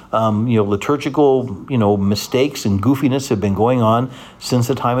 liturgical, mistakes and goofiness have been going on since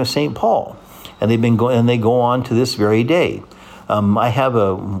the time of St. Paul, and they go on to this very day. I have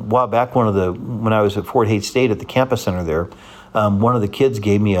a while back, when I was at Fort Hays State at the campus center there, one of the kids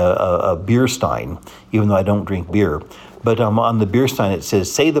gave me a beer stein, even though I don't drink beer. But on the beer stein it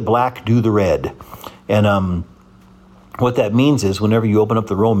says, "Say the black, do the red," and what that means is, whenever you open up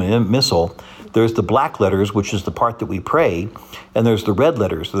the Roman Missal, there's the black letters, which is the part that we pray, and there's the red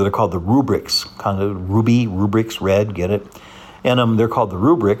letters that are called the rubrics, kind of rubrics, red, get it? And they're called the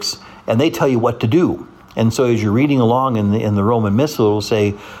rubrics, and they tell you what to do. And so as you're reading along in the Roman Missal, it will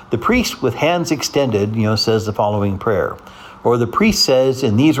say, the priest with hands extended, says the following prayer. Or the priest says,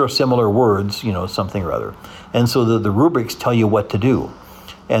 and these are similar words, something or other. And so the rubrics tell you what to do.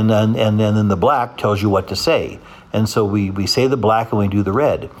 And then the black tells you what to say. And so we say the black and we do the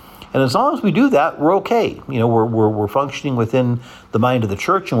red. And as long as we do that, we're okay. We're functioning within the mind of the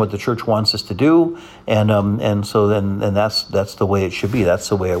church and what the church wants us to do. And so that's the way it should be. That's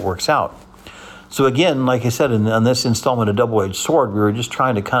the way it works out. So again, like I said, on this installment of Double-Edged Sword, we were just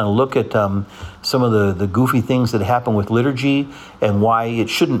trying to kind of look at some of the goofy things that happen with liturgy and why it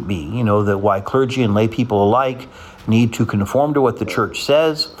shouldn't be, that why clergy and lay people alike need to conform to what the church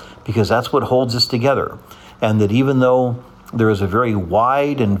says, because that's what holds us together. And that even though there is a very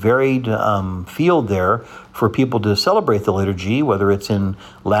wide and varied field there for people to celebrate the liturgy, whether it's in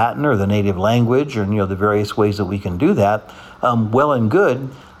Latin or the native language or, the various ways that we can do that, well and good.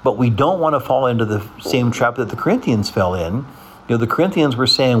 But we don't want to fall into the same trap that the Corinthians fell in, The Corinthians were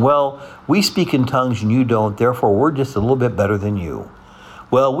saying, well, we speak in tongues and you don't, therefore we're just a little bit better than you.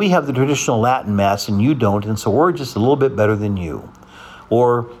 Well, we have the traditional Latin Mass and you don't, and so we're just a little bit better than you.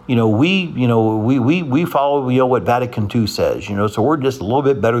 Or, we follow, what Vatican II says, so we're just a little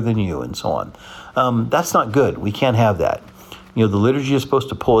bit better than you, and so on. That's not good. We can't have that. The liturgy is supposed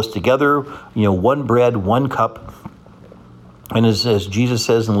to pull us together, one bread, one cup. And as Jesus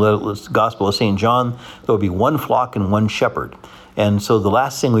says in the Gospel of St. John, there will be one flock and one shepherd. And so the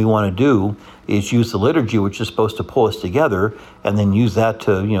last thing we want to do is use the liturgy, which is supposed to pull us together, and then use that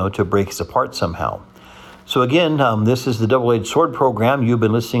to break us apart somehow. So again, this is the Double-Edged Sword program. You've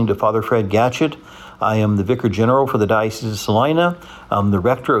been listening to Father Fred Gatchett. I am the Vicar General for the Diocese of Salina. I'm the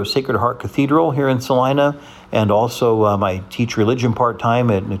Rector of Sacred Heart Cathedral here in Salina, and also I teach religion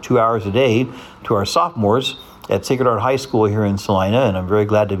part-time at 2 hours a day to our sophomores at Sacred Heart High School here in Salina, and I'm very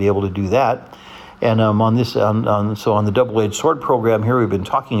glad to be able to do that. And on the Double-Edged Sword program here, we've been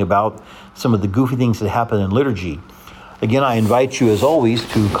talking about some of the goofy things that happen in liturgy. Again, I invite you, as always,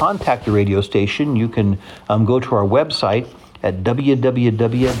 to contact the radio station. You can go to our website at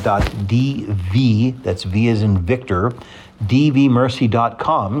www.dv, that's V as in Victor,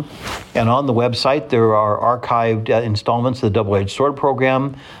 dvmercy.com. And on the website, there are archived installments of the Double-Edged Sword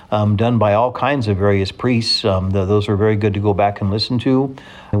program done by all kinds of various priests. Those are very good to go back and listen to.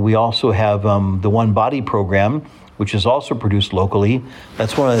 And we also have the One Body program, which is also produced locally.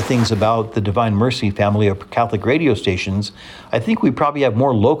 That's one of the things about the Divine Mercy family of Catholic radio stations. I think we probably have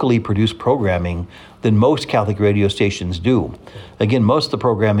more locally produced programming than most Catholic radio stations do. Again, most of the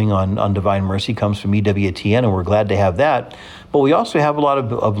programming on Divine Mercy comes from EWTN, and we're glad to have that. But we also have a lot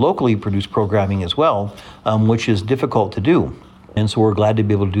of locally produced programming as well, which is difficult to do. And so we're glad to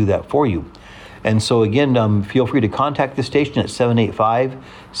be able to do that for you. And so again, feel free to contact the station at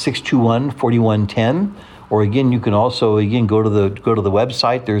 785-621-4110. Or again, you can also go to the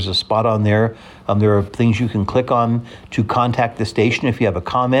website. There's a spot on there. There are things you can click on to contact the station if you have a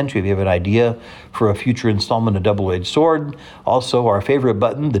comment, or if you have an idea for a future installment of Double-Edged Sword. Also, our favorite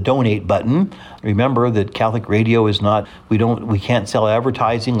button, the donate button. Remember that Catholic radio is not. We can't sell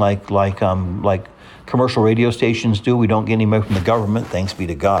advertising like commercial radio stations do. We don't get any money from the government, thanks be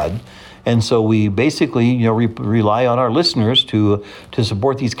to God. And so we basically rely on our listeners to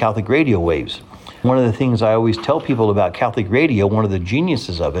support these Catholic radio waves. One of the things I always tell people about Catholic radio, one of the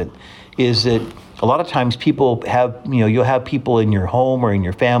geniuses of it, is that a lot of times people have, you'll have people in your home or in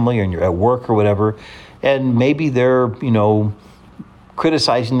your family or at work or whatever, and maybe they're,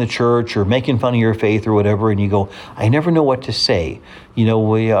 criticizing the church or making fun of your faith or whatever, and you go, I never know what to say.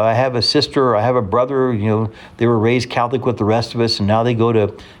 I have a sister, I have a brother, they were raised Catholic with the rest of us, and now they go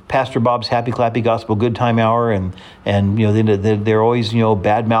to Pastor Bob's Happy Clappy Gospel Good Time Hour, and they're always,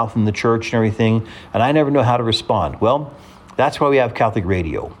 bad-mouthing the church and everything, and I never know how to respond. Well, that's why we have Catholic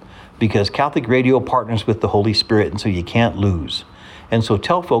radio, because Catholic radio partners with the Holy Spirit, and so you can't lose. And so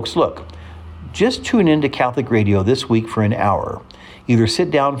tell folks, look, just tune into Catholic radio this week for an hour. Either sit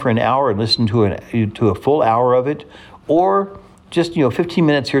down for an hour and listen to a full hour of it, or just 15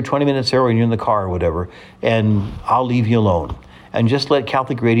 minutes here, 20 minutes there when you're in the car or whatever, and I'll leave you alone. And just let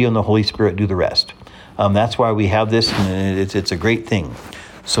Catholic radio and the Holy Spirit do the rest. That's why we have this, and it's a great thing.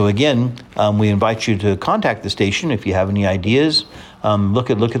 So again, we invite you to contact the station if you have any ideas. Look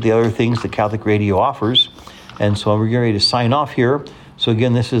at the other things that Catholic radio offers. And so we're getting ready to sign off here. So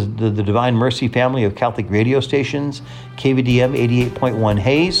again, this is the Divine Mercy family of Catholic radio stations, KVDM 88.1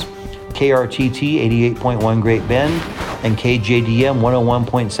 Hayes, KRTT 88.1 Great Bend, and KJDM 101.7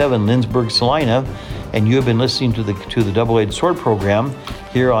 Lindsborg, Salina. And you have been listening to the Double-Edged Sword program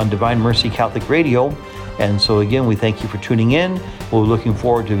here on Divine Mercy Catholic Radio. And so again, we thank you for tuning in. We're looking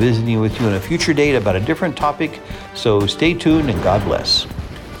forward to visiting with you on a future date about a different topic. So stay tuned and God bless.